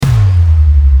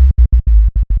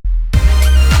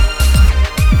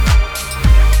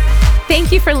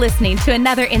Thank you for listening to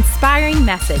another inspiring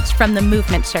message from the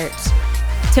Movement Church.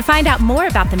 To find out more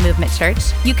about the Movement Church,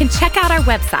 you can check out our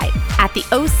website at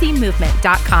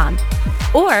theocmovement.com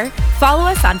or follow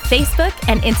us on Facebook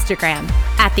and Instagram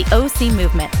at the OC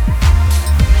Movement.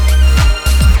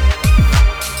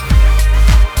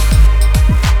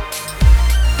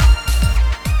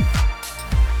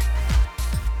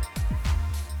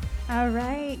 All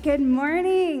right, good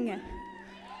morning.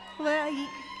 Well,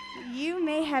 you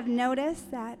may have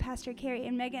noticed that Pastor Carrie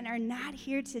and Megan are not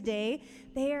here today.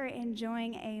 They are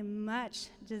enjoying a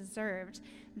much-deserved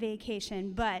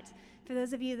vacation, but for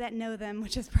those of you that know them,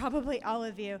 which is probably all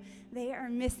of you, they are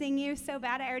missing you so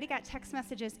bad. I already got text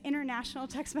messages, international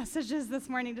text messages this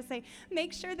morning to say,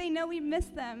 make sure they know we miss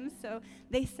them. So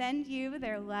they send you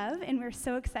their love, and we're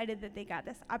so excited that they got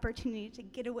this opportunity to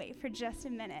get away for just a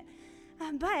minute.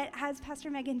 But as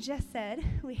Pastor Megan just said,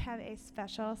 we have a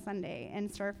special Sunday in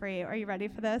store for you. Are you ready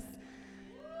for this?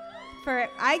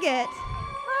 That's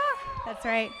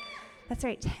right,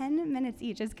 10 minutes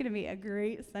each. It's going to be a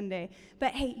great Sunday.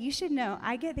 But hey, you should know,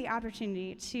 I get the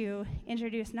opportunity to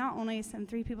introduce not only some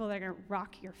three people that are going to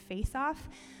rock your face off,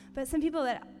 but some people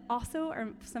that also are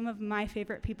some of my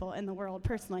favorite people in the world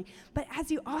personally. But as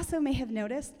you also may have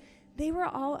noticed, they were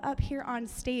all up here on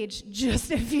stage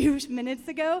just a few minutes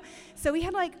ago. So we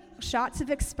had like shots of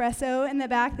espresso in the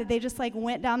back that they just like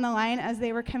went down the line as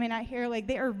they were coming out here. Like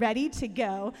they are ready to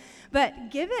go. But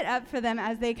give it up for them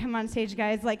as they come on stage,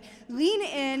 guys. Like lean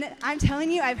in. I'm telling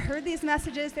you, I've heard these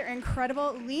messages. They're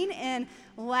incredible. Lean in,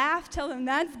 laugh, tell them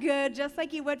that's good, just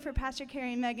like you would for Pastor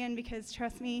Carrie and Megan, because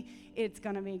trust me, it's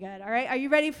going to be good. All right, are you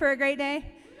ready for a great day?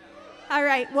 All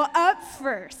right, well, up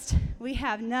first, we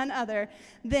have none other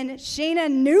than Shayna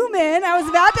Newman. I was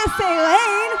about to say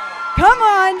Lane. Come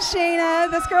on, Shayna.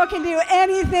 This girl can do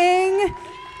anything.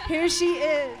 Here she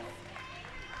is.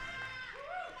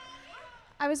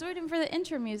 I was waiting for the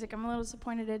intro music. I'm a little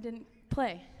disappointed it didn't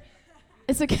play.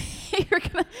 It's okay.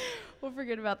 We'll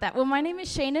forget about that. Well, my name is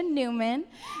Shayna Newman,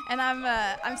 and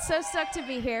I'm so stoked to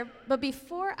be here. But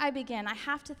before I begin, I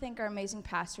have to thank our amazing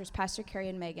pastors, Pastor Carrie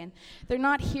and Megan. They're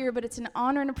not here, but it's an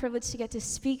honor and a privilege to get to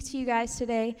speak to you guys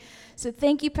today. So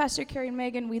thank you, Pastor Carrie and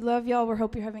Megan. We love y'all. We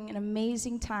hope you're having an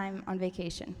amazing time on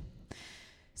vacation.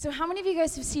 So how many of you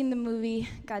guys have seen the movie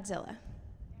Godzilla?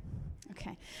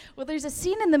 Okay. Well, there's a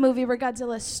scene in the movie where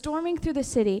Godzilla is storming through the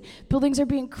city. Buildings are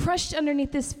being crushed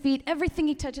underneath his feet. Everything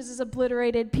he touches is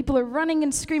obliterated. People are running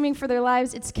and screaming for their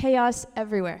lives. It's chaos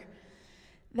everywhere.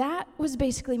 That was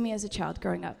basically me as a child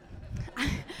growing up.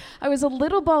 I was a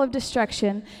little ball of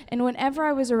destruction, and whenever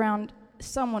I was around,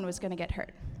 someone was going to get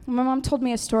hurt. My mom told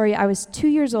me a story. I was 2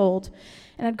 years old,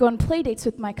 and I'd go on play dates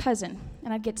with my cousin,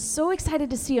 and I'd get so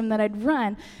excited to see him that I'd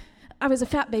run. I was a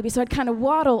fat baby, so I'd kind of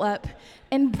waddle up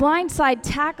and blindside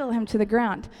tackle him to the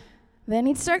ground. Then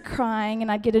he'd start crying,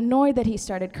 and I'd get annoyed that he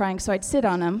started crying, so I'd sit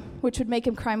on him, which would make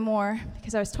him cry more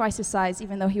because I was twice his size,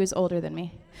 even though he was older than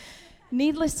me.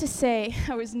 Needless to say,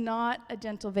 I was not a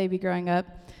gentle baby growing up.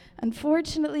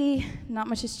 Unfortunately, not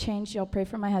much has changed. Y'all pray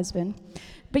for my husband.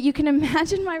 But you can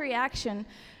imagine my reaction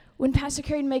when Pastor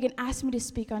Carrie and Megan asked me to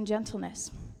speak on gentleness.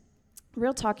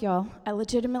 Real talk, y'all. I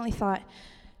legitimately thought,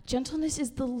 gentleness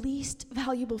is the least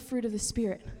valuable fruit of the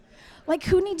Spirit. Like,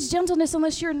 who needs gentleness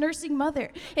unless you're a nursing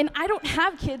mother? And I don't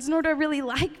have kids, nor do I really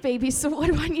like babies, so what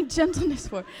do I need gentleness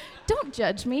for? Don't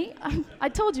judge me. I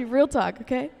told you, real talk,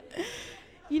 okay?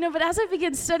 But as I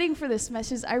began studying for this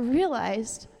message, I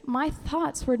realized my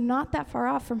thoughts were not that far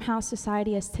off from how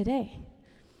society is today.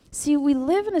 See, we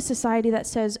live in a society that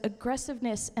says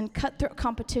aggressiveness and cutthroat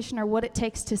competition are what it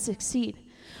takes to succeed.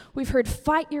 We've heard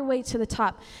fight your way to the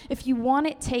top. If you want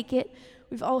it, take it.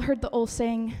 We've all heard the old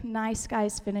saying, nice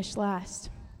guys finish last.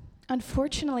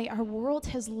 Unfortunately, our world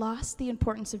has lost the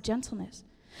importance of gentleness.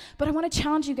 But I want to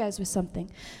challenge you guys with something.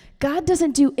 God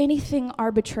doesn't do anything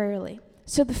arbitrarily.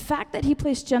 So the fact that he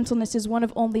placed gentleness as one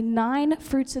of only 9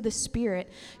 fruits of the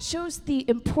Spirit shows the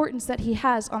importance that he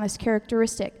has on this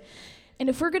characteristic. And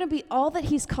if we're going to be all that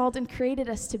he's called and created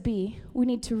us to be, we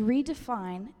need to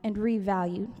redefine and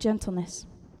revalue gentleness.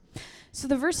 So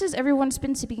the verses everyone's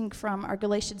been speaking from are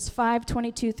Galatians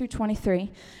 5:22 through 23,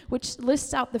 which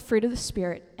lists out the fruit of the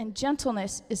Spirit, and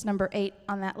gentleness is number 8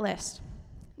 on that list.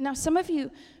 Now, some of you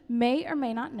may or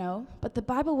may not know, but the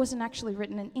Bible wasn't actually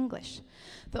written in English.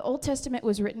 The Old Testament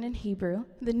was written in Hebrew.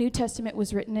 The New Testament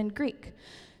was written in Greek.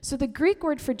 So the Greek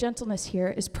word for gentleness here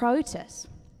is praotes.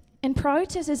 And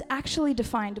praotes is actually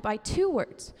defined by 2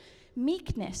 words,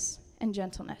 meekness and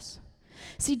gentleness.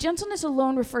 See, gentleness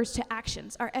alone refers to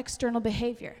actions, our external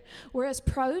behavior, whereas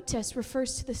praotes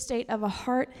refers to the state of a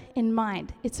heart and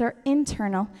mind. It's our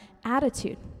internal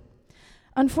attitude.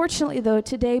 Unfortunately, though,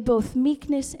 today both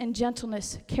meekness and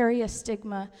gentleness carry a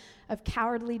stigma of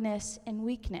cowardliness and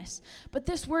weakness. But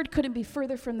this word couldn't be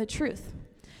further from the truth.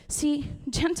 See,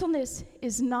 gentleness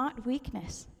is not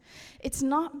weakness. It's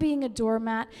not being a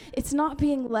doormat. It's not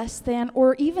being less than,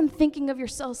 or even thinking of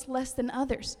yourselves less than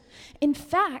others. In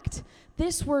fact,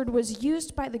 this word was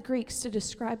used by the Greeks to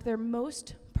describe their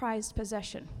most prized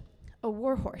possession, a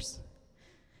war horse.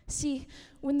 See,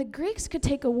 when the Greeks could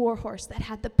take a war horse that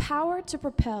had the power to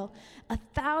propel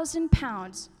 1,000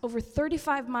 pounds over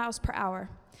 35 miles per hour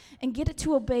and get it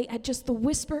to obey at just the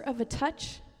whisper of a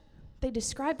touch, they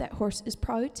described that horse as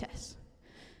prautes.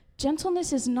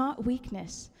 Gentleness is not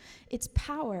weakness. It's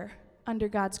power under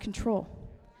God's control.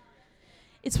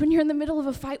 It's when you're in the middle of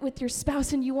a fight with your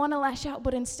spouse and you want to lash out,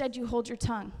 but instead you hold your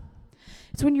tongue.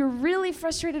 It's when you're really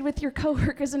frustrated with your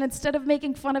coworkers and instead of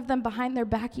making fun of them behind their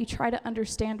back, you try to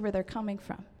understand where they're coming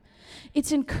from.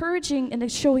 It's encouraging and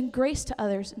it's showing grace to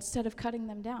others instead of cutting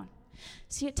them down.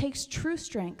 See, it takes true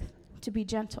strength to be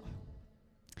gentle.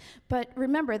 But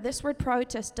remember, this word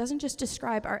prautes doesn't just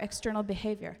describe our external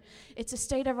behavior. It's a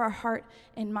state of our heart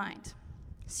and mind.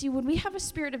 See, when we have a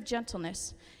spirit of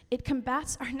gentleness, it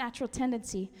combats our natural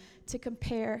tendency to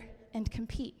compare and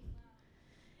compete.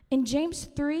 In James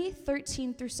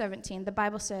 3:13-17, the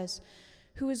Bible says,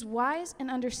 "Who is wise and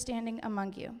understanding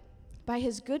among you? By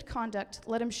his good conduct,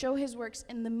 let him show his works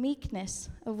in the meekness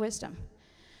of wisdom."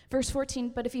 Verse 14,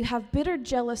 "But if you have bitter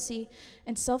jealousy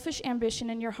and selfish ambition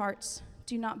in your hearts,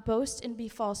 do not boast and be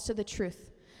false to the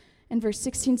truth." And verse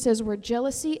 16 says, "Where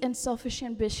jealousy and selfish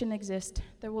ambition exist,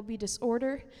 there will be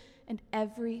disorder and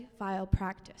every vile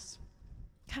practice."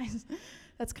 Guys,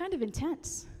 that's kind of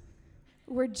intense.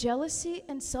 Where jealousy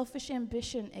and selfish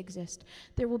ambition exist,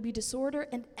 there will be disorder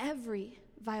and every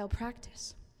vile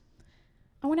practice.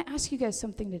 I want to ask you guys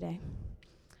something today.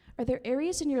 Are there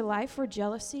areas in your life where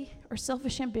jealousy or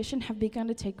selfish ambition have begun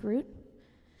to take root?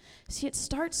 See, it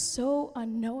starts so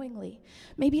unknowingly.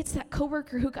 Maybe it's that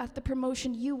coworker who got the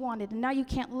promotion you wanted, and now you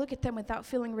can't look at them without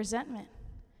feeling resentment.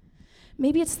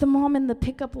 Maybe it's the mom in the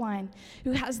pickup line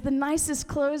who has the nicest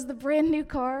clothes, the brand new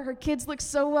car, her kids look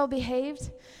so well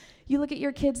behaved. You look at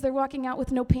your kids, they're walking out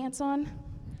with no pants on.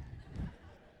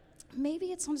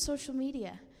 Maybe it's on social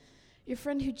media. Your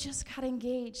friend who just got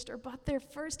engaged or bought their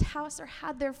first house or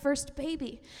had their first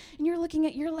baby. And you're looking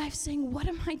at your life saying, what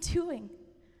am I doing?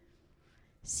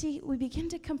 See, we begin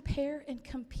to compare and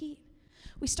compete.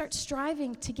 We start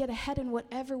striving to get ahead in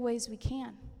whatever ways we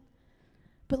can.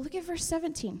 But look at verse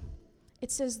 17. It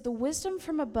says, "The wisdom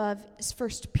from above is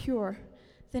first pure,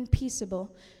 then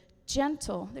peaceable,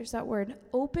 gentle," there's that word,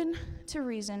 "open to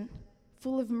reason,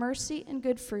 full of mercy and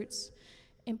good fruits,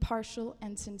 impartial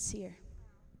and sincere."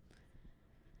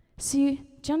 See,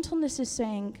 gentleness is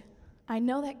saying, I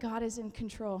know that God is in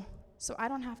control, so I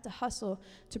don't have to hustle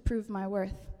to prove my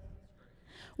worth.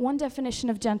 One definition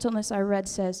of gentleness I read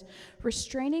says,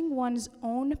 restraining one's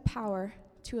own power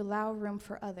to allow room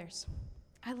for others.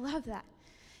 I love that.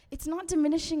 It's not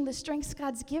diminishing the strengths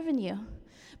God's given you,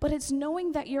 but it's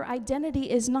knowing that your identity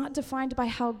is not defined by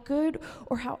how good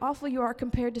or how awful you are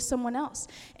compared to someone else.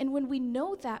 And when we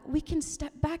know that, we can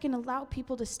step back and allow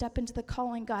people to step into the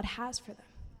calling God has for them.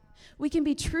 We can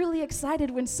be truly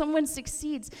excited when someone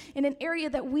succeeds in an area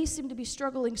that we seem to be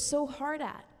struggling so hard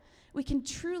at. We can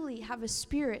truly have a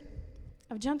spirit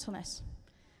of gentleness.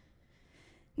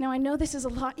 Now, I know this is a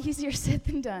lot easier said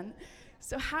than done.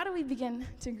 So how do we begin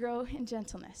to grow in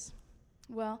gentleness?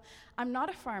 Well, I'm not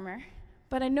a farmer,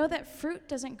 but I know that fruit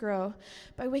doesn't grow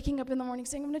by waking up in the morning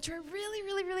saying, I'm going to try really,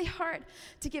 really, really hard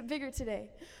to get bigger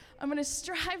today. I'm going to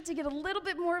strive to get a little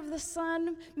bit more of the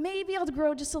sun. Maybe I'll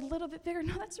grow just a little bit bigger.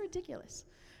 No, that's ridiculous.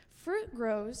 Fruit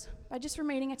grows by just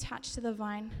remaining attached to the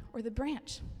vine or the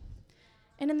branch.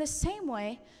 And in the same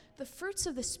way, the fruits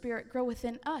of the Spirit grow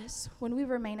within us when we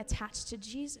remain attached to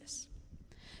Jesus.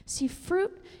 See,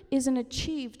 fruit isn't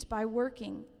achieved by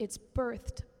working, it's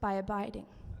birthed by abiding.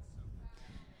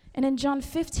 And in John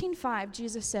 15:5,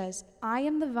 Jesus says, I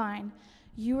am the vine,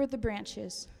 you are the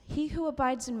branches. He who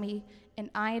abides in me and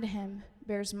I in him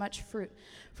bears much fruit.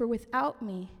 For without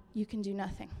me, you can do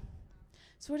nothing.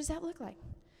 So what does that look like?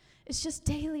 It's just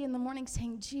daily in the morning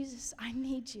saying, Jesus, I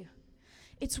need you.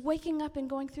 It's waking up and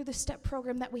going through the step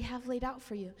program that we have laid out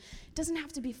for you. It doesn't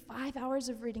have to be 5 hours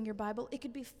of reading your Bible. It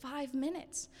could be 5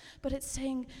 minutes. But it's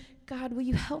saying, God, will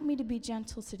you help me to be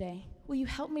gentle today? Will you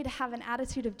help me to have an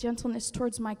attitude of gentleness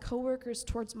towards my coworkers,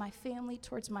 towards my family,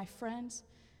 towards my friends?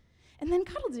 And then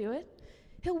God will do it.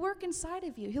 He'll work inside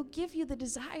of you. He'll give you the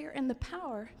desire and the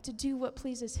power to do what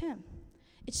pleases him.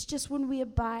 It's just when we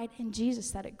abide in Jesus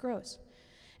that it grows.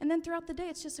 And then throughout the day,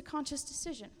 it's just a conscious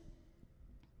decision.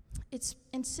 It's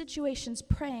in situations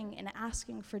praying and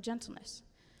asking for gentleness.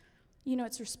 You know,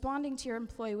 it's responding to your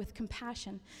employee with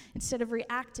compassion instead of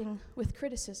reacting with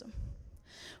criticism.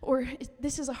 Or,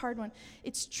 this is a hard one,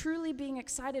 it's truly being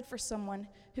excited for someone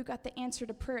who got the answer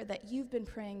to prayer that you've been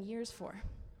praying years for.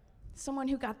 Someone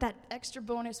who got that extra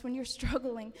bonus when you're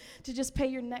struggling to just pay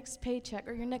your next paycheck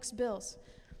or your next bills.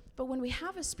 But when we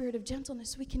have a spirit of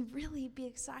gentleness, we can really be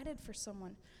excited for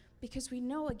someone because we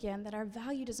know, again, that our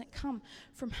value doesn't come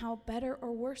from how better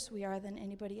or worse we are than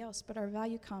anybody else, but our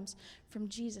value comes from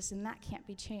Jesus, and that can't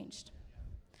be changed.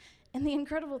 And the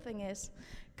incredible thing is,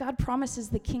 God promises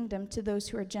the kingdom to those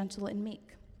who are gentle and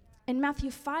meek. In Matthew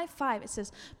 5:5, it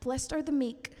says, "Blessed are the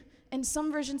meek," and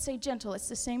some versions say gentle, it's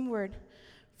the same word,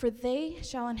 "for they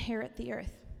shall inherit the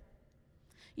earth."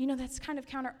 You know, that's kind of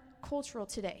countercultural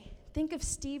today. Think of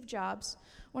Steve Jobs,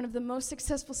 one of the most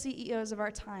successful CEOs of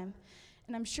our time,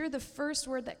 and I'm sure the first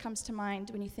word that comes to mind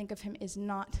when you think of him is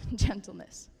not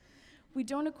gentleness. We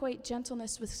don't equate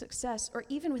gentleness with success or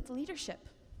even with leadership.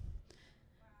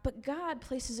 But God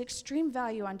places extreme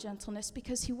value on gentleness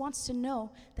because he wants to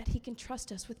know that he can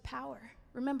trust us with power.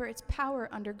 Remember, it's power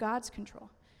under God's control.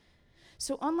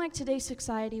 So unlike today's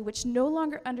society, which no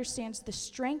longer understands the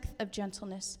strength of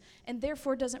gentleness and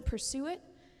therefore doesn't pursue it,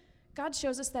 God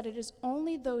shows us that it is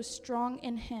only those strong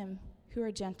in him who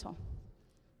are gentle.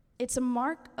 It's a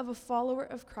mark of a follower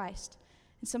of Christ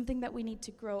and something that we need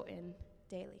to grow in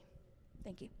daily.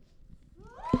 Thank you.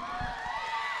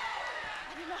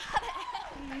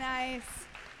 Nice.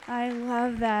 I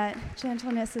love that.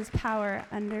 Gentleness is power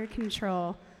under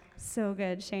control. So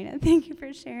good, Shayna. Thank you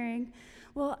for sharing.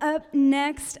 Well, up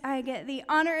next, I get the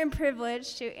honor and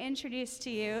privilege to introduce to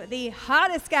you the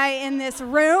hottest guy in this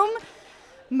room,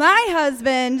 my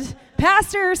husband,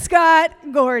 Pastor Scott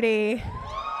Gordy.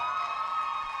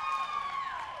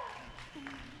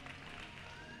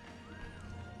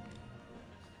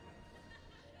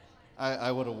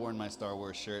 I would have worn my Star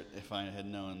Wars shirt if I had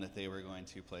known that they were going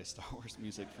to play Star Wars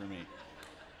music for me.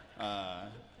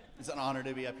 It's an honor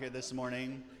to be up here this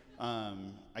morning.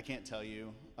 I can't tell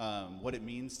you what it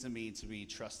means to me to be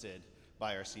trusted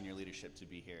by our senior leadership to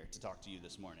be here to talk to you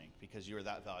this morning, because you are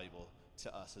that valuable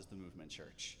to us as the Movement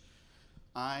Church.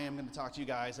 I am going to talk to you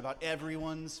guys about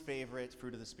everyone's favorite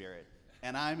fruit of the Spirit,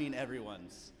 and I mean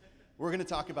everyone's. We're going to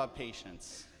talk about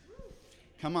patience.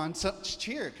 Come on,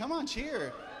 cheer. Come on,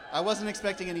 cheer. I wasn't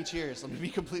expecting any cheers, let me be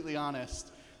completely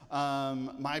honest.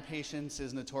 My patience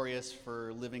is notorious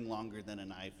for living longer than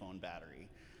an iPhone battery.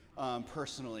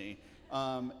 Personally,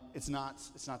 it's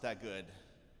not that good,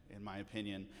 in my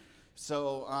opinion.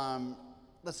 So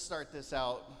let's start this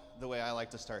out the way I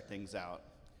like to start things out.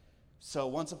 So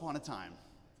once upon a time,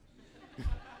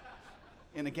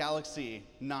 in a galaxy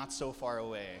not so far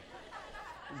away,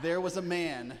 there was a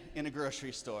man in a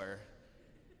grocery store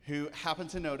who happened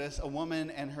to notice a woman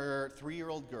and her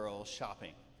 3-year-old girl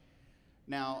shopping.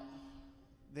 Now,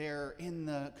 they're in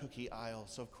the cookie aisle,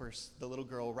 so of course the little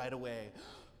girl right away,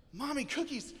 "Mommy,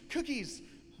 cookies, cookies!"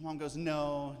 Mom goes,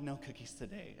 no cookies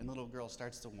today. And the little girl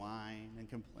starts to whine and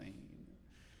complain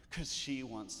because she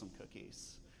wants some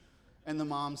cookies. And the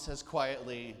mom says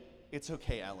quietly, "It's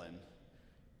okay, Ellen.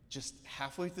 Just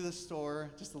halfway through the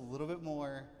store, just a little bit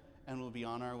more, and we'll be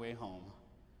on our way home."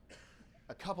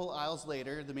 A couple aisles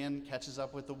later, the man catches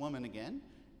up with the woman again,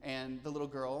 and the little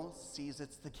girl sees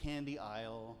it's the candy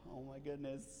aisle. Oh my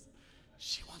goodness.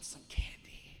 She wants some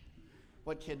candy.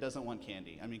 What kid doesn't want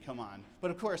candy? I mean, come on.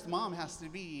 But of course, mom has to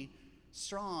be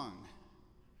strong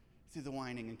through the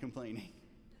whining and complaining.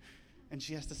 And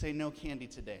she has to say, "No candy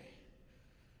today."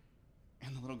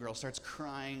 And the little girl starts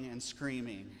crying and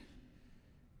screaming.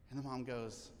 And the mom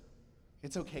goes,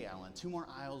 "It's okay, Ellen. 2 more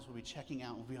aisles, we'll be checking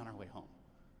out, we'll be on our way home."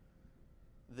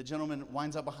 The gentleman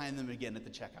winds up behind them again at the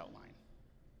checkout line.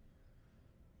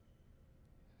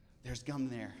 There's gum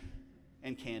there,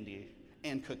 and candy,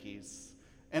 and cookies,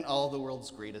 and all the world's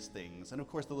greatest things. And of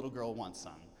course, the little girl wants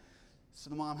some. So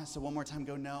the mom has to one more time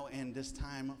go, "No," and this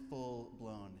time,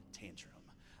 full-blown tantrum.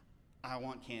 "I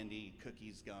want candy,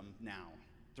 cookies, gum, now."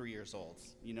 3 years old.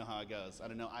 You know how it goes. I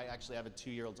don't know. I actually have a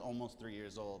 2-year-old, almost 3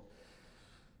 years old.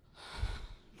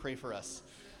 Pray for us.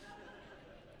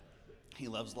 He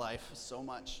loves life so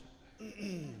much.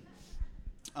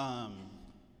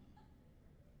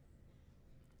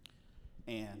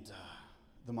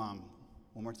 The mom,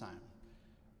 one more time.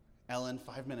 "Ellen,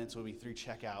 5 minutes, we'll be through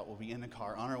checkout. We'll be in the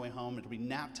car on our way home. It'll be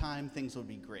nap time. Things will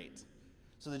be great."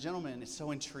 So the gentleman is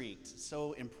so intrigued,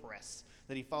 so impressed,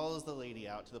 that he follows the lady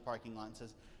out to the parking lot and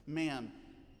says, "Ma'am,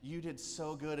 you did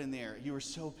so good in there. You were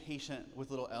so patient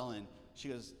with little Ellen." She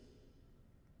goes,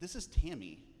 "This is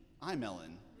Tammy. I'm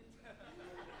Ellen."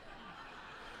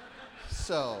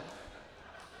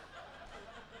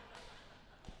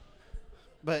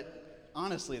 But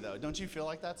honestly though, don't you feel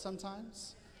like that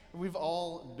sometimes? We've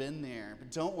all been there, but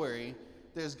don't worry,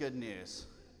 there's good news.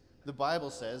 The Bible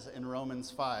says in Romans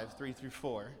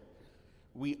 5:3-4,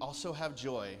 we also have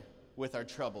joy with our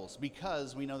troubles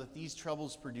because we know that these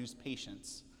troubles produce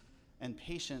patience, and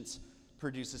patience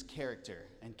produces character,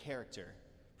 and character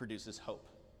produces hope.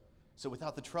 So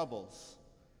without the troubles,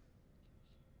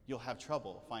 you'll have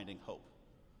trouble finding hope.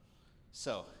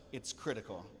 So it's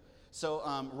critical. So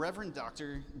Reverend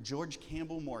Dr. George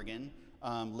Campbell Morgan,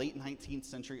 late 19th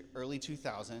century, early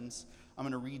 2000s, I'm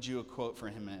going to read you a quote from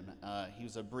him. He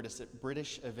was a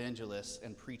British evangelist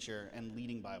and preacher and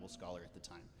leading Bible scholar at the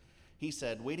time. He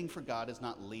said, "Waiting for God is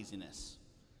not laziness.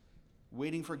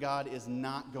 Waiting for God is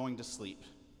not going to sleep.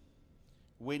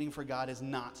 Waiting for God is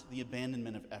not the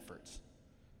abandonment of effort.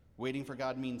 Waiting for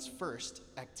God means first,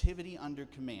 activity under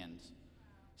command.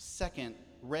 Second,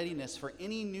 readiness for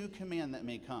any new command that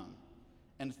may come.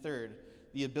 And third,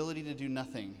 the ability to do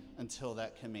nothing until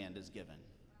that command is given."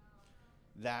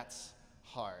 That's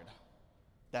hard.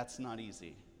 That's not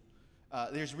easy.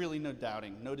 There's really no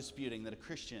doubting, no disputing that a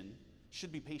Christian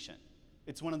should be patient.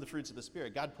 It's one of the fruits of the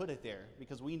Spirit. God put it there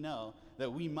because we know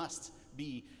that we must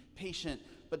be patient.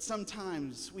 But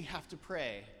sometimes we have to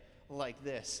pray like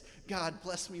this: God,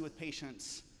 bless me with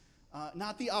patience.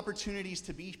 Not the opportunities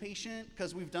to be patient,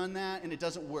 because we've done that and it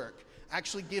doesn't work.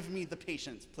 Actually, give me the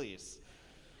patience, please.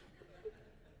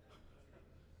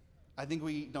 I think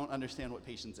we don't understand what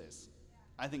patience is.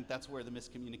 I think that's where the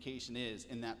miscommunication is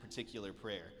in that particular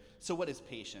prayer. So what is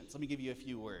patience? Let me give you a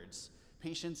few words.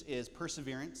 Patience is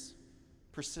perseverance,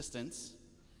 persistence,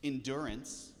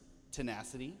 endurance,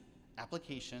 tenacity,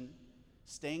 application,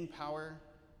 staying power,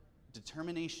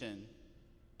 determination,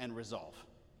 and resolve.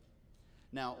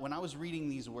 Now, when I was reading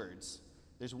these words,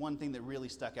 there's one thing that really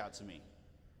stuck out to me.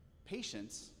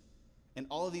 Patience, and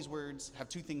all of these words have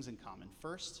two things in common.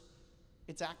 First,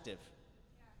 it's active.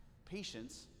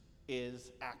 Patience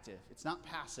is active. It's not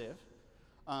passive.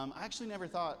 I actually never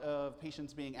thought of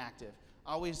patience being active.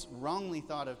 I always wrongly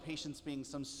thought of patience being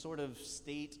some sort of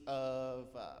state of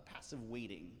passive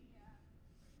waiting.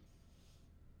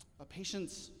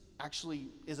 Patience actually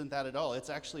isn't that at all. It's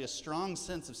actually a strong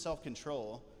sense of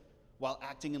self-control while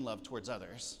acting in love towards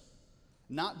others.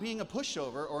 Not being a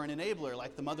pushover or an enabler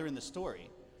like the mother in the story.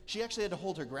 She actually had to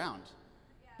hold her ground,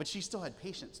 but she still had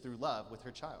patience through love with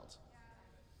her child.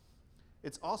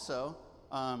 It's also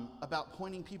about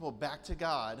pointing people back to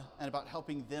God and about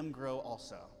helping them grow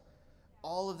also.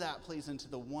 All of that plays into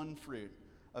the one fruit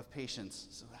of patience.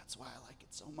 So that's why I like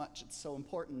it so much. It's so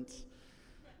important.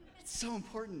 It's so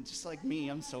important, just like me.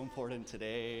 I'm so important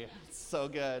today. It's so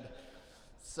good.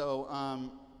 So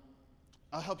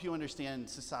I'll help you understand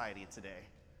society today.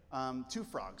 Two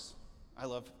frogs. I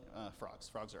love frogs.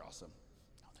 Frogs are awesome.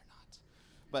 No, they're not.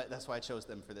 But that's why I chose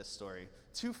them for this story.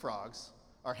 Two frogs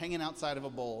are hanging outside of a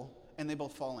bowl, and they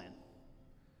both fall in.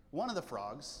 One of the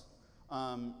frogs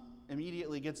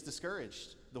immediately gets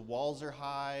discouraged. The walls are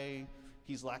high.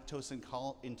 He's lactose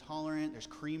intolerant. There's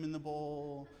cream in the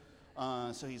bowl.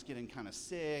 So he's getting kind of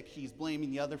sick. He's blaming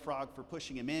the other frog for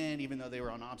pushing him in, even though they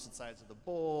were on opposite sides of the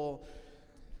bowl.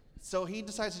 So he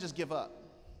decides to just give up.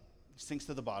 He sinks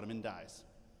to the bottom and dies.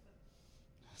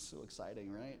 So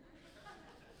exciting, right?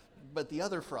 But the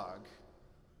other frog,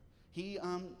 he's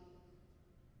not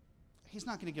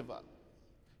going to give up.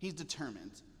 He's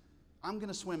determined. I'm going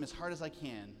to swim as hard as I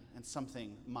can, and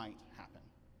something might happen.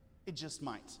 It just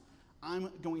might.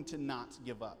 I'm going to not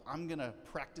give up. I'm going to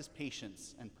practice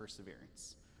patience and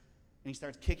perseverance. And he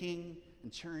starts kicking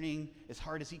and churning as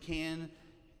hard as he can.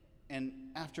 And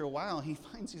after a while, he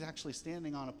finds he's actually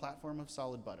standing on a platform of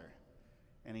solid butter.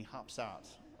 And he hops out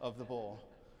of the bowl.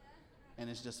 And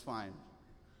it's just fine.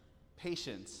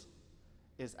 Patience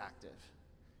is active.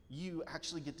 You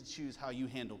actually get to choose how you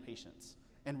handle patience.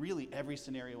 And really, every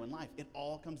scenario in life, it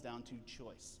all comes down to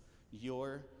choice.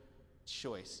 Your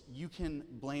choice. You can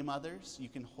blame others. You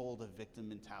can hold a victim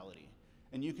mentality.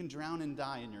 And you can drown and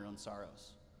die in your own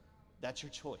sorrows. That's your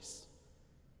choice.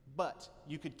 But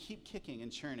you could keep kicking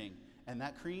and churning, and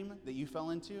that cream that you fell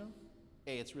into,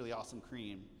 A, it's really awesome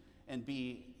cream, and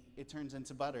B, it turns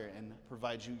into butter and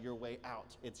provides you your way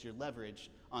out. It's your leverage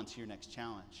onto your next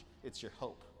challenge. It's your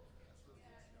hope.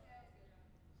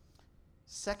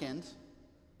 Second,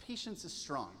 patience is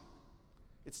strong.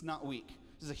 It's not weak.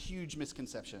 This is a huge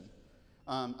misconception.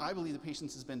 I believe that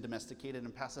patience has been domesticated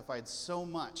and pacified so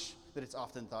much that it's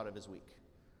often thought of as weak.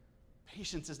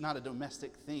 Patience is not a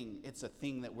domestic thing. It's a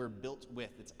thing that we're built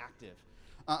with. It's active.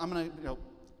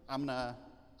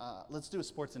 Let's do a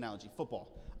sports analogy. Football.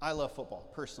 I love football,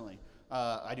 personally.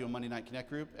 I do a Monday Night Connect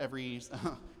group every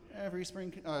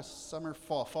spring, summer,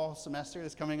 fall semester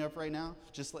that's coming up right now.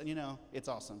 Just letting you know, it's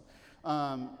awesome.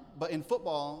 But in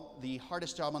football, the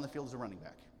hardest job on the field is a running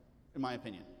back, in my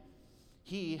opinion.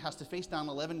 He has to face down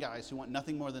 11 guys who want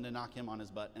nothing more than to knock him on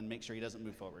his butt and make sure he doesn't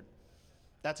move forward.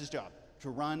 That's his job, to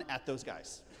run at those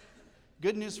guys.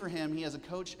 Good news for him, he has a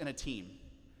coach and a team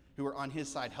who are on his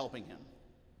side helping him.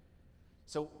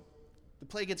 So the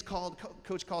play gets called,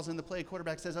 coach calls in the play,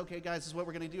 quarterback says, okay, guys, this is what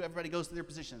we're going to do. Everybody goes to their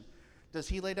position. Does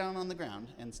he lay down on the ground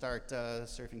and start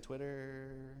surfing Twitter,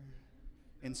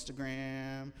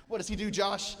 Instagram? What does he do,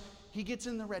 Josh? He gets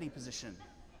in the ready position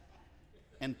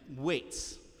and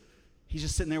waits. He's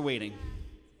just sitting there waiting.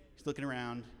 He's looking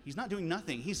around. He's not doing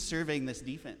nothing. He's surveying this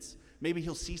defense. Maybe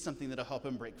he'll see something that'll help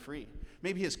him break free.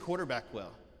 Maybe his quarterback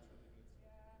will.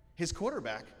 His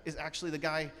quarterback is actually the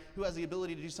guy who has the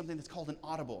ability to do something that's called an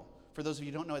audible. For those of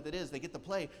you who don't know what that is, they get the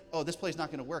play. Oh, this play's not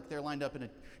going to work. They're lined up in a,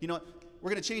 you know what?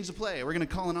 We're going to change the play. We're going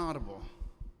to call an audible.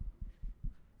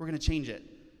 We're going to change it.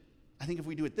 I think if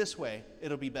we do it this way,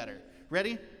 it'll be better.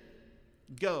 Ready?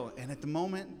 Go. And at the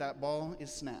moment that ball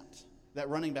is snapped, that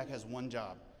running back has one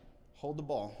job. Hold the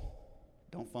ball,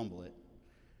 don't fumble it,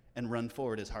 and run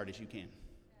forward as hard as you can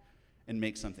and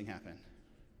make something happen.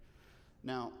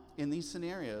 Now, in these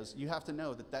scenarios, you have to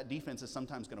know that that defense is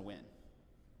sometimes going to win.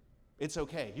 It's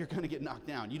okay. You're going to get knocked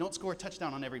down. You don't score a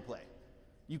touchdown on every play.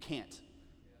 You can't.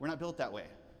 We're not built that way.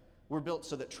 We're built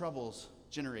so that troubles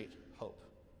generate hope.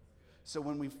 So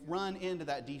when we run into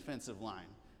that defensive line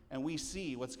and we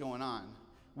see what's going on,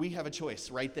 we have a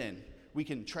choice right then. We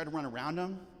can try to run around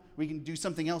them. We can do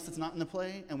something else that's not in the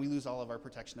play, and we lose all of our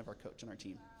protection of our coach and our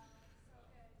team.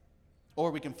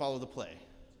 Or we can follow the play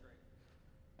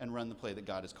and run the play that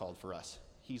God has called for us.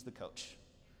 He's the coach.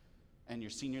 And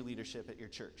your senior leadership at your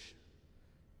church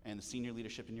and the senior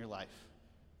leadership in your life,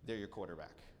 they're your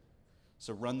quarterback.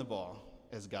 So run the ball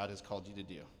as God has called you to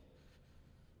do.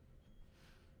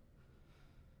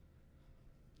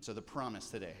 So the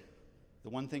promise today, the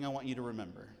one thing I want you to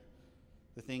remember,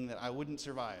 the thing that I wouldn't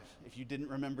survive if you didn't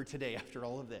remember today after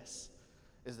all of this,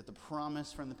 is that the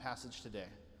promise from the passage today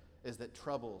is that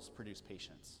troubles produce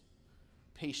patience.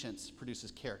 Patience produces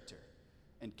character,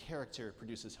 and character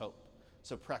produces hope.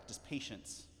 So practice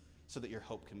patience so that your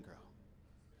hope can grow.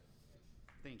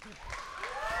 Thank you.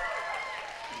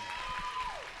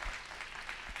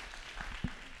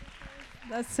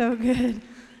 That's so good.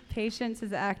 Patience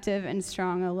is active and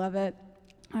strong. I love it.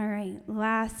 All right,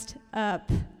 last up,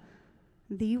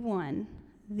 the one,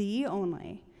 the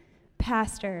only,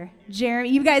 Pastor Jeremy.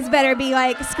 You guys better be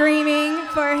like screaming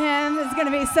for him. It's going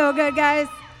to be so good, guys.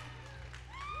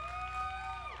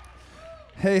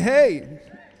 Hey.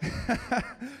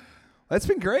 That's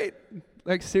been great.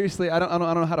 Like, seriously, I don't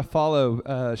know how to follow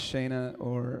Shayna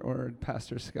or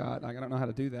Pastor Scott. Like, I don't know how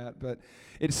to do that, but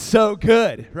it's so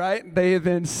good, right? They have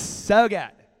been so good.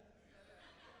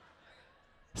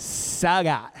 So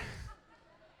good.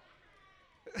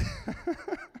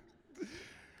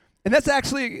 And that's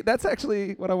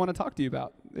actually what I want to talk to you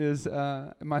about. Is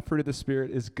my fruit of the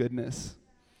Spirit is goodness.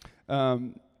 I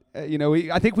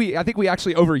think we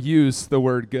actually overuse the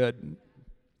word good.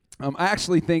 I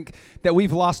actually think that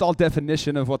we've lost all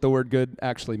definition of what the word good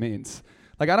actually means.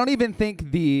 Like, I don't even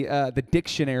think the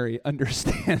dictionary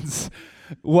understands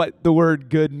what the word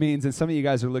good means. And some of you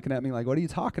guys are looking at me like, what are you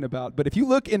talking about? But if you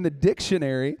look in the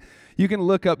dictionary, you can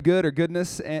look up good or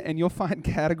goodness, and you'll find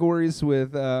categories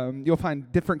you'll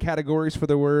find different categories for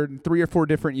the word, 3 or 4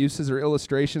 different uses or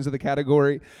illustrations of the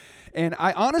category. And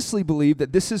I honestly believe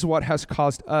that this is what has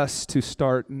caused us to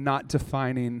start not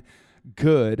defining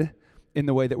good in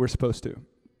the way that we're supposed to.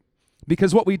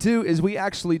 Because what we do is we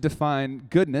actually define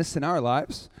goodness in our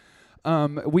lives.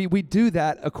 We do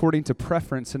that according to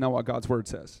preference and not what God's word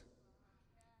says.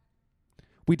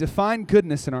 We define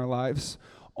goodness in our lives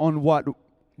on what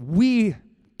we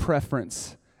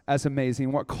preference as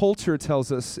amazing, what culture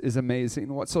tells us is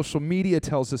amazing, what social media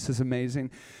tells us is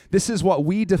amazing. This is what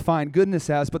we define goodness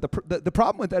as, but the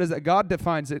problem with that is that God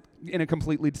defines it in a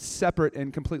completely separate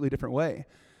and completely different way.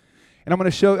 And I'm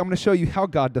going to show you how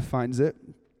God defines it,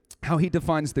 how he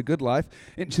defines the good life.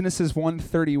 In Genesis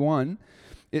 1:31,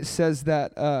 it says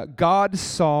that God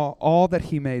saw all that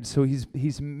he made. So he's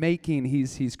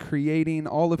creating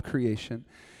all of creation.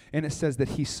 And it says that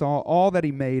he saw all that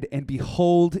he made, and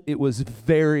behold, it was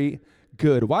very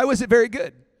good. Why was it very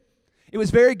good? It was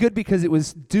very good because it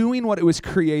was doing what it was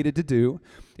created to do.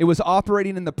 It was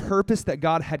operating in the purpose that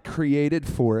God had created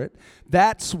for it.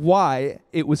 That's why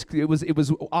it was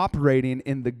operating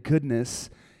in the goodness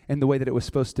and the way that it was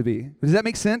supposed to be. Does that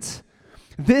make sense?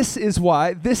 This is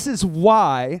why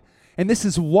And this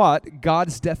is what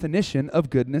God's definition of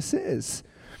goodness is.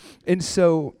 And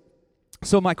so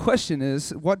my question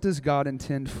is, what does God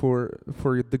intend for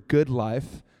the good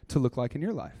life to look like in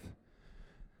your life?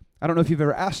 I don't know if you've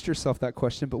ever asked yourself that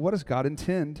question, but what does God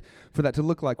intend for that to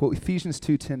look like? Well, Ephesians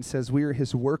 2:10 says, we are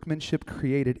his workmanship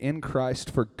created in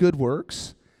Christ for good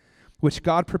works, which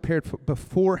God prepared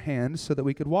beforehand so that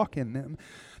we could walk in them.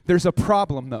 There's a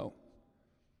problem, though.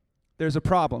 There's a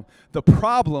problem. The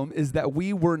problem is that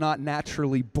we were not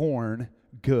naturally born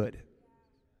good.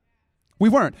 We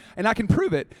weren't. And I can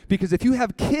prove it because if you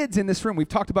have kids in this room, we've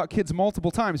talked about kids multiple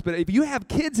times, but if you have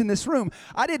kids in this room,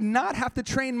 I did not have to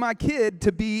train my kid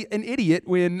to be an idiot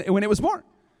when it was born.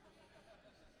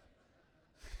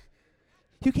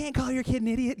 You can't call your kid an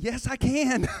idiot. Yes, I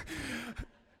can.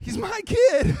 He's my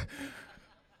kid.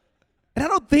 And I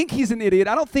don't think he's an idiot.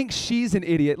 I don't think she's an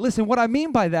idiot. Listen, what I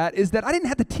mean by that is that I didn't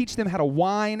have to teach them how to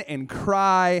whine and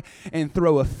cry and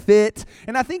throw a fit.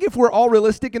 And I think if we're all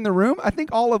realistic in the room, I think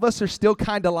all of us are still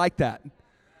kind of like that.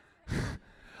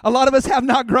 A lot of us have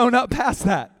not grown up past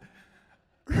that,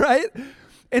 right?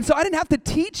 And so I didn't have to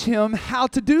teach him how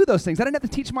to do those things. I didn't have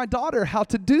to teach my daughter how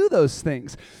to do those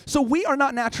things. So we are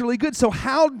not naturally good. So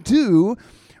how do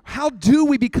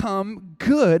we become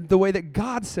good the way that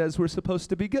God says we're supposed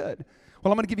to be good?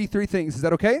 Well, I'm going to give you 3 things. Is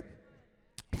that okay?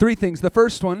 3 things. The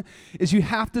first one is you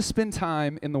have to spend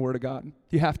time in the Word of God.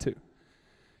 You have to.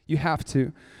 You have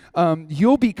to.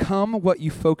 You'll become what you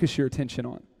focus your attention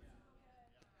on.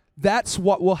 That's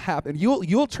what will happen.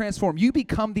 You'll transform. You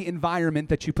become the environment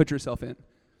that you put yourself in,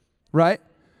 right?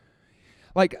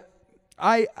 Like,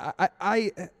 I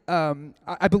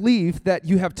believe that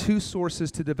you have 2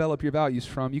 sources to develop your values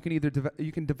from. You can either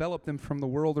you can develop them from the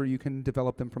world or you can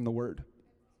develop them from the Word.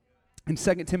 In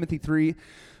 2 Timothy 3,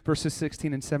 verses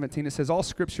 16 and 17, it says, all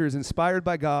Scripture is inspired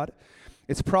by God.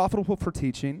 It's profitable for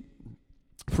teaching,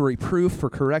 for reproof, for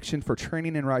correction, for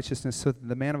training in righteousness, so that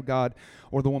the man of God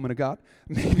or the woman of God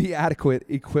may be adequate,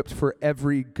 equipped for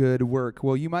every good work.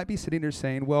 Well, you might be sitting there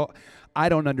saying, well, I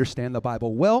don't understand the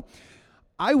Bible. Well,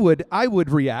 I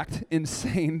would react in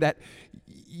saying that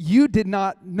you did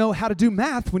not know how to do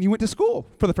math when you went to school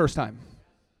for the first time,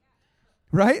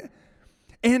 right?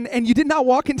 And you did not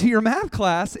walk into your math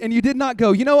class and you did not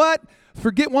go, you know what?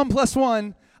 Forget 1 +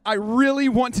 1. I really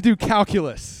want to do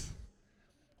calculus.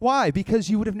 Why? Because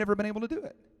you would have never been able to do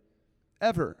it,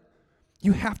 ever.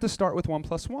 You have to start with 1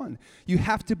 + 1. You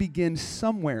have to begin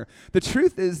somewhere. The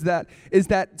truth is that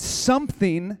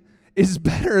something is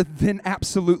better than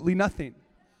absolutely nothing.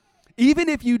 Even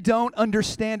if you don't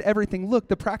understand everything, look,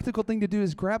 the practical thing to do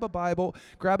is grab a Bible,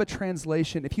 grab a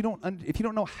translation. If you don't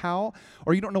know how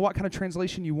or you don't know what kind of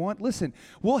translation you want, listen,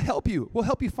 we'll help you. We'll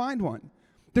help you find one.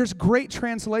 There's great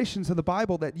translations of the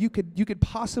Bible that you could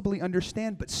possibly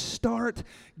understand, but start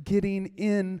getting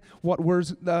in what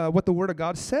the Word of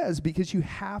God says, because you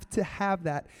have to have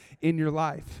that in your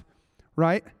life,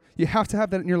 right? You have to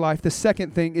have that in your life. The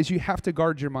second thing is you have to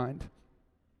guard your mind.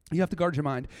 You have to guard your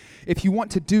mind. If you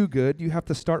want to do good, you have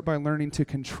to start by learning to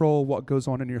control what goes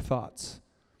on in your thoughts.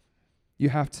 You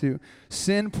have to.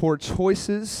 Sin, poor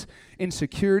choices,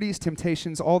 insecurities,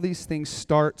 temptations, all these things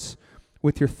starts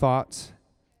with your thoughts.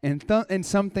 And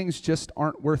some things just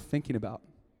aren't worth thinking about.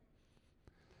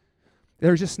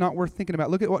 They're just not worth thinking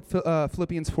about. Look at what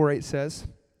Philippians 4:8 says.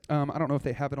 I don't know if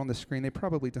they have it on the screen. They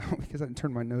probably don't because I didn't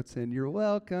turn my notes in. You're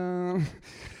welcome.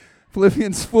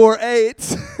 Philippians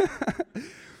 4:8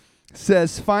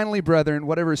 says, finally, brethren,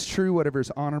 whatever is true, whatever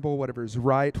is honorable, whatever is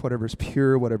right, whatever is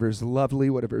pure, whatever is lovely,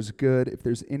 whatever is good, if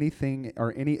there's anything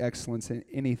or any excellence in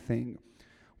anything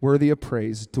worthy of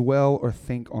praise, dwell or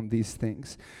think on these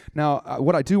things. Now,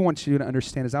 what I do want you to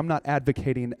understand is I'm not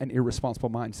advocating an irresponsible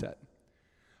mindset.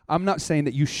 I'm not saying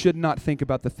that you should not think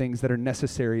about the things that are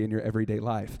necessary in your everyday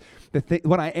life.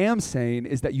 What I am saying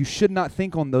is that you should not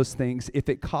think on those things if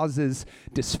it causes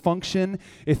dysfunction,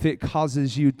 if it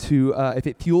causes you to, if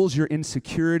it fuels your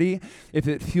insecurity, if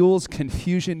it fuels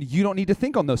confusion. You don't need to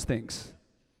think on those things.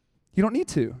 You don't need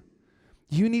to.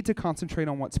 You need to concentrate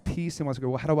on what's peace and what's good.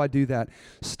 Well, how do I do that?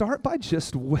 Start by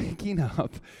just waking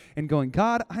up and going,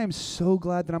 God, I am so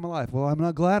glad that I'm alive. Well, I'm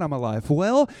not glad I'm alive.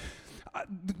 Well,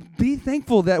 be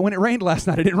thankful that when it rained last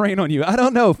night, it didn't rain on you. I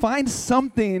don't know. Find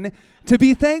something to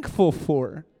be thankful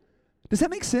for. Does that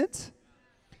make sense?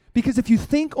 Because if you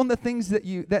think on the things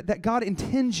that God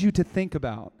intends you to think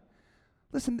about,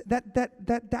 listen,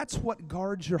 that's what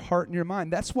guards your heart and your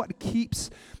mind. That's what keeps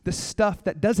the stuff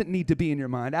that doesn't need to be in your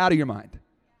mind out of your mind.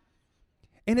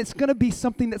 And it's going to be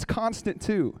something that's constant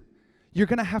too. You're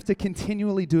going to have to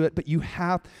continually do it, but you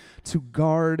have to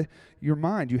guard your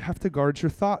mind. You have to guard your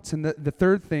thoughts. And the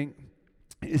third thing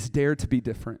is dare to be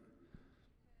different.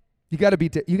 You got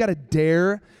to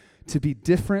dare to be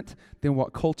different than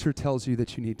what culture tells you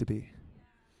that you need to be.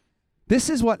 This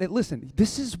is what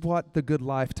the good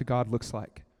life to God looks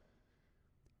like.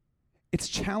 It's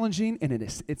challenging and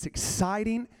it's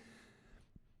exciting.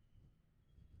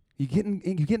 You get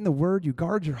in the Word, you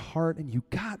guard your heart, and you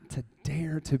got to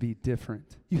dare to be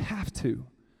different. You have to.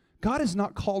 God has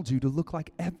not called you to look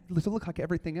like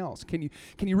everything else. Can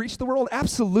you reach the world?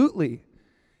 Absolutely.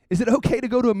 Is it okay to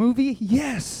go to a movie?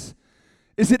 Yes.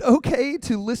 Is it okay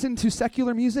to listen to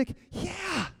secular music?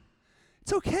 Yeah.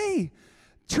 It's okay.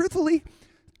 Truthfully,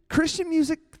 Christian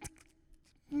music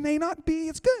may not be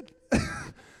as good.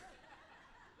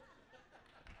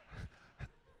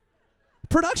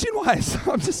 Production-wise,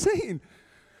 I'm just saying.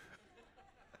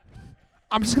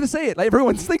 I'm just going to say it. Like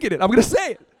everyone's thinking it. I'm going to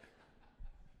say it.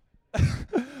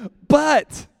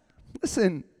 But,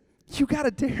 listen, you got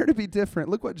to dare to be different.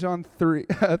 Look what John 3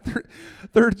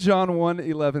 John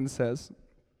 1:11 says.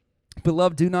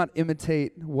 Beloved, do not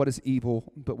imitate what is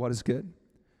evil, but what is good.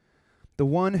 The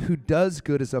one who does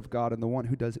good is of God, and the one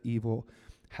who does evil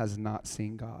has not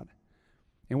seen God.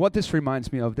 And what this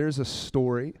reminds me of, there's a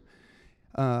story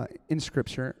in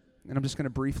Scripture, and I'm just going to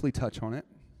briefly touch on it.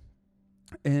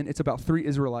 And it's about 3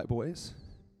 Israelite boys.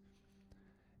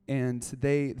 And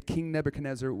King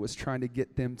Nebuchadnezzar was trying to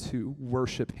get them to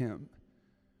worship him.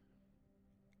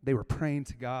 They were praying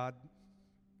to God,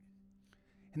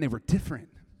 and they were different.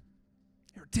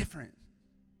 They were different.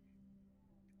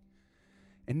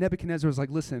 And Nebuchadnezzar was like,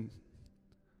 listen,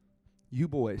 you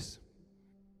boys,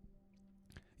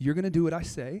 you're going to do what I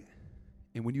say,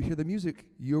 and when you hear the music,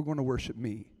 you're going to worship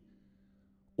me,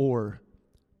 or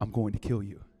I'm going to kill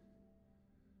you.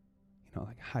 You know,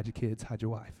 like, hide your kids, hide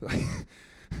your wife.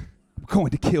 I'm going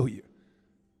to kill you.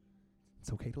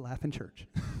 It's okay to laugh in church.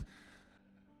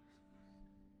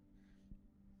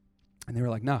 And they were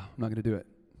like, no, I'm not going to do it.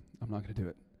 I'm not going to do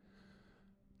it.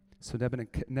 So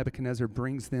Nebuchadnezzar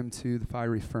brings them to the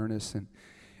fiery furnace, and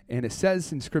it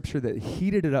says in Scripture that he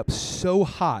heated it up so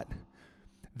hot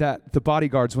that the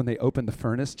bodyguards, when they opened the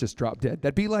furnace, just dropped dead.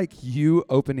 That'd be like you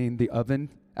opening the oven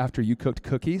after you cooked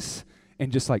cookies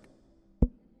and just like,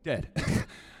 dead.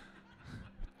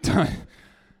 Done.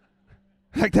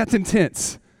 Like, that's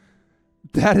intense.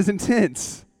 That is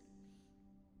intense.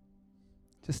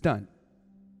 Just done.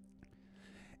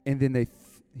 And then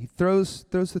he throws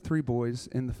the 3 boys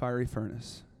in the fiery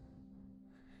furnace.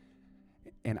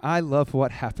 And I love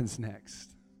what happens next.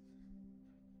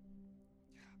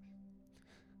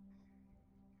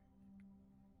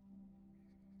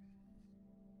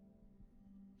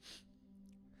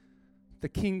 The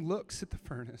king looks at the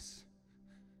furnace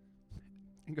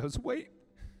and goes, wait.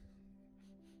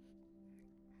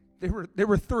 There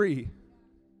were 3.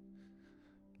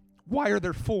 Why are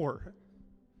there 4?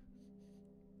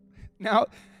 Now,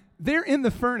 they're in the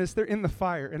furnace, they're in the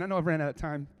fire, and I know I've ran out of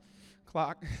time.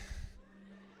 Clock.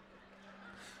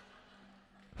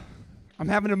 I'm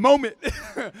having a moment.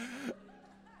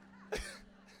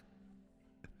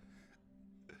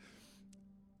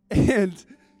 And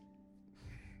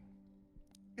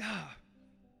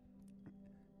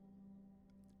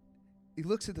he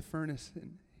looks at the furnace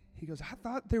and he goes, I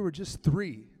thought there were just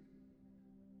 3.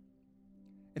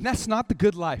 And that's not the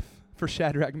good life for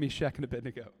Shadrach, Meshach, and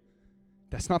Abednego.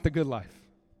 That's not the good life.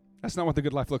 That's not what the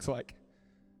good life looks like.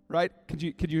 Right? Could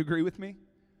you agree with me?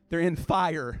 They're in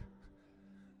fire.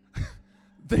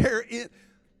 They're in,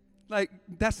 like,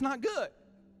 that's not good.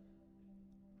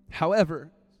 However,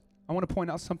 I want to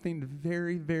point out something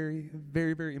very, very,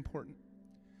 very, very important.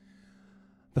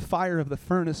 The fire of the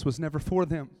furnace was never for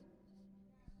them.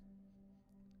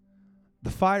 The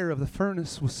fire of the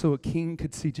furnace was so a king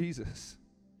could see Jesus.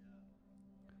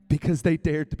 Because they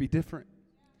dared to be different.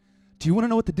 Do you want to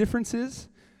know what the difference is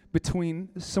between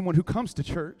someone who comes to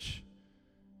church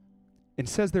and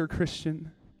says they're a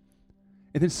Christian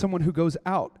and then someone who goes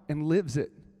out and lives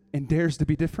it and dares to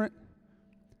be different?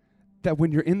 That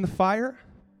when you're in the fire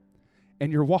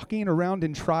and you're walking around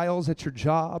in trials at your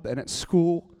job and at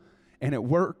school and at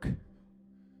work,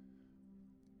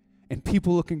 and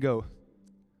people look and go,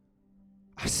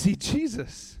 I see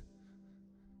Jesus.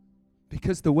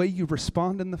 Because the way you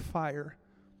respond in the fire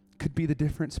could be the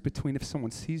difference between if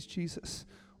someone sees Jesus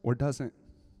or doesn't.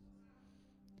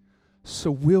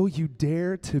 So will you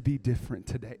dare to be different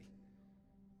today?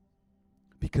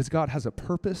 Because God has a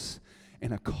purpose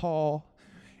and a call,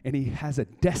 and He has a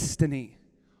destiny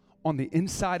on the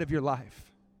inside of your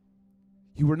life.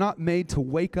 You were not made to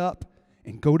wake up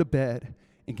and go to bed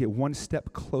and get one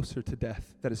step closer to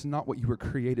death. That is not what you were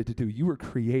created to do. You were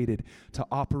created to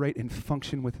operate and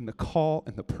function within the call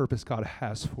and the purpose God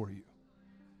has for you.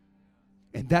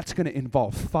 And that's going to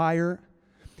involve fire,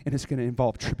 and it's going to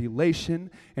involve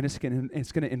tribulation, and it's going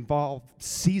to involve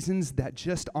seasons that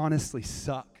just honestly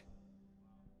suck.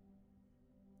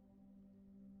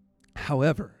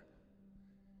 However,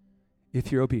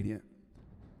 if you're obedient,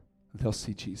 they'll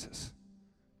see Jesus.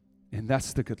 And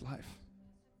that's the good life.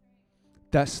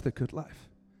 That's the good life.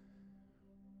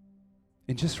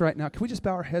 And just right now, can we just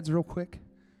bow our heads real quick?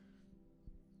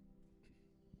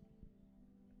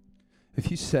 If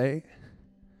you say,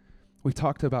 we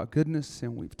talked about goodness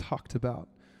and we've talked about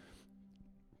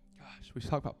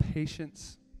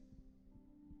patience.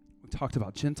 We talked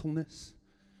about gentleness.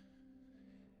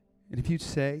 And if you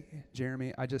say,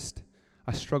 Jeremy, I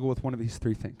struggle with one of these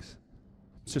three things.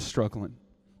 It's just struggling.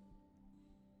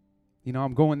 You know,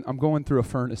 I'm going through a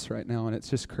furnace right now, and it's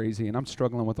just crazy, and I'm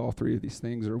struggling with all three of these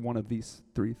things or one of these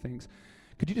three things.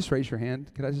 Could you just raise your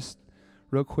hand? Could I just,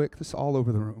 real quick, this is all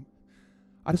over the room.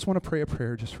 I just want to pray a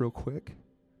prayer just real quick.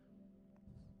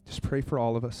 Just pray for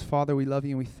all of us. Father, we love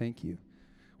you and we thank you.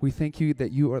 We thank you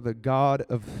that you are the God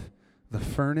of the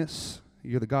furnace.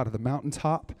 You're the God of the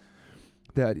mountaintop.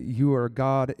 That you are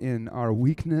God in our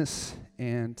weakness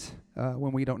and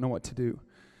when we don't know what to do.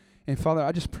 And Father,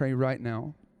 I just pray right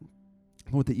now,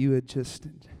 Lord, that you would just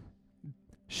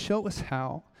show us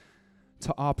how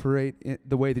to operate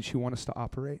the way that you want us to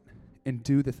operate and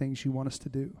do the things you want us to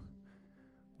do.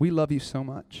 We love you so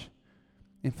much.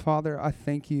 And Father, I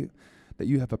thank you that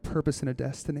you have a purpose and a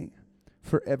destiny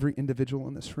for every individual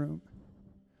in this room.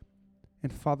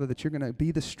 And Father, that you're going to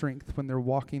be the strength when they're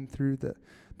walking through the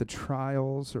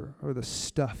trials or the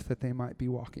stuff that they might be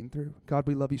walking through. God,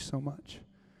 we love you so much.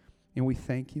 And we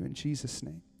thank you in Jesus'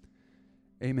 name.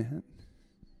 Amen.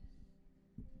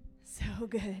 So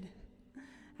good.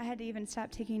 I had to even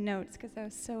stop taking notes because I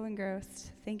was so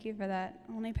engrossed. Thank you for that.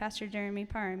 Only Pastor Jeremy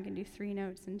Parham can do 3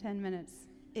 notes in 10 minutes.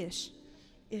 Ish.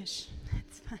 It's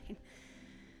fine.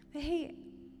 But hey,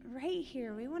 right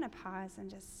here, we want to pause and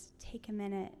just take a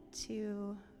minute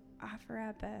to offer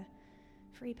up a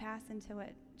free pass into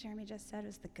what Jeremy just said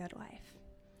was the good life.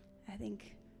 I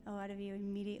think a lot of you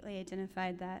immediately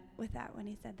identified that with that when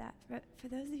he said that. But for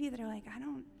those of you that are like, I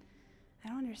don't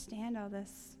understand all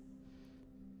this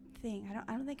thing.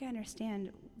 I don't think I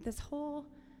understand. This whole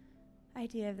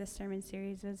idea of this sermon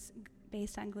series was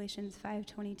based on Galatians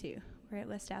 5:22, where it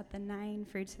lists out the 9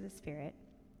 fruits of the Spirit.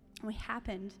 And we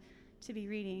happened to be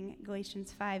reading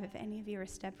Galatians 5. If any of you are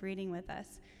step reading with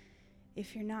us,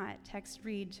 if you're not, text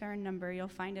READ to our number. You'll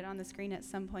find it on the screen at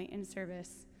some point in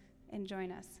service and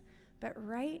join us. But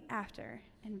right after,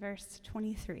 in verse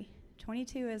 23,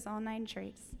 22 is all 9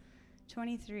 traits.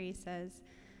 23 says,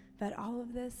 but all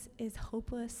of this is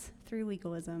hopeless through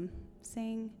legalism,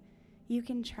 saying you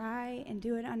can try and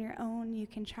do it on your own. You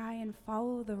can try and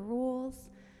follow the rules,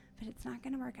 but it's not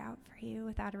going to work out for you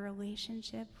without a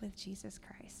relationship with Jesus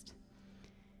Christ.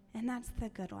 And that's the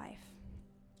good life.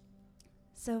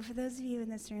 So for those of you in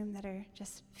this room that are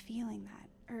just feeling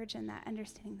that urge and that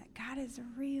understanding that God is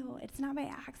real, it's not by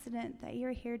accident that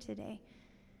you're here today.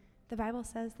 The Bible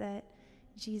says that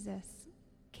Jesus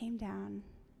came down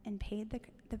and paid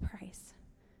the price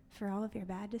for all of your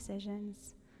bad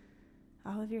decisions,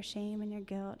 all of your shame and your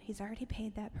guilt. He's already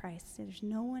paid that price. So there's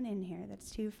no one in here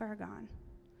that's too far gone,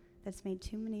 that's made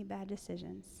too many bad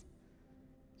decisions.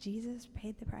 Jesus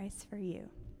paid the price for you.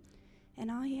 And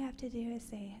all you have to do is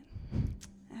say,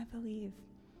 I believe,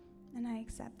 and I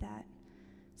accept that.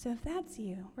 So if that's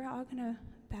you, we're all going to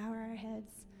bow our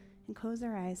heads and close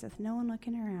our eyes with no one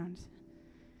looking around.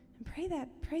 And pray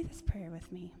this prayer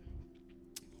with me.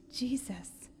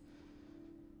 Jesus,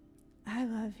 I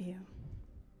love you.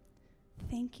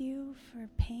 Thank you for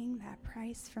paying that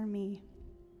price for me.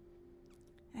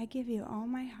 I give you all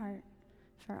my heart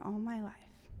for all my life.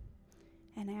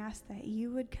 And I ask that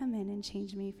you would come in and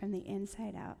change me from the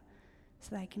inside out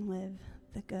so that I can live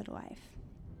the good life.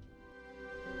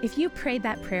 If you prayed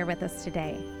that prayer with us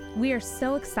today, we are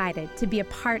so excited to be a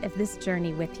part of this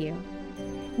journey with you.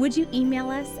 Would you email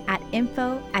us at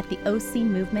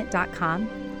info@theocmovement.com?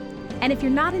 And if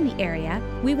you're not in the area,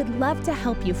 we would love to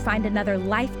help you find another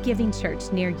life-giving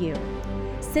church near you.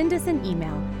 Send us an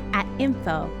email at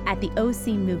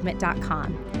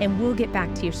info@theocmovement.com, and we'll get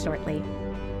back to you shortly.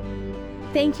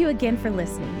 Thank you again for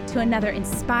listening to another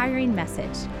inspiring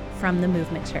message from the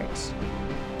Movement Church.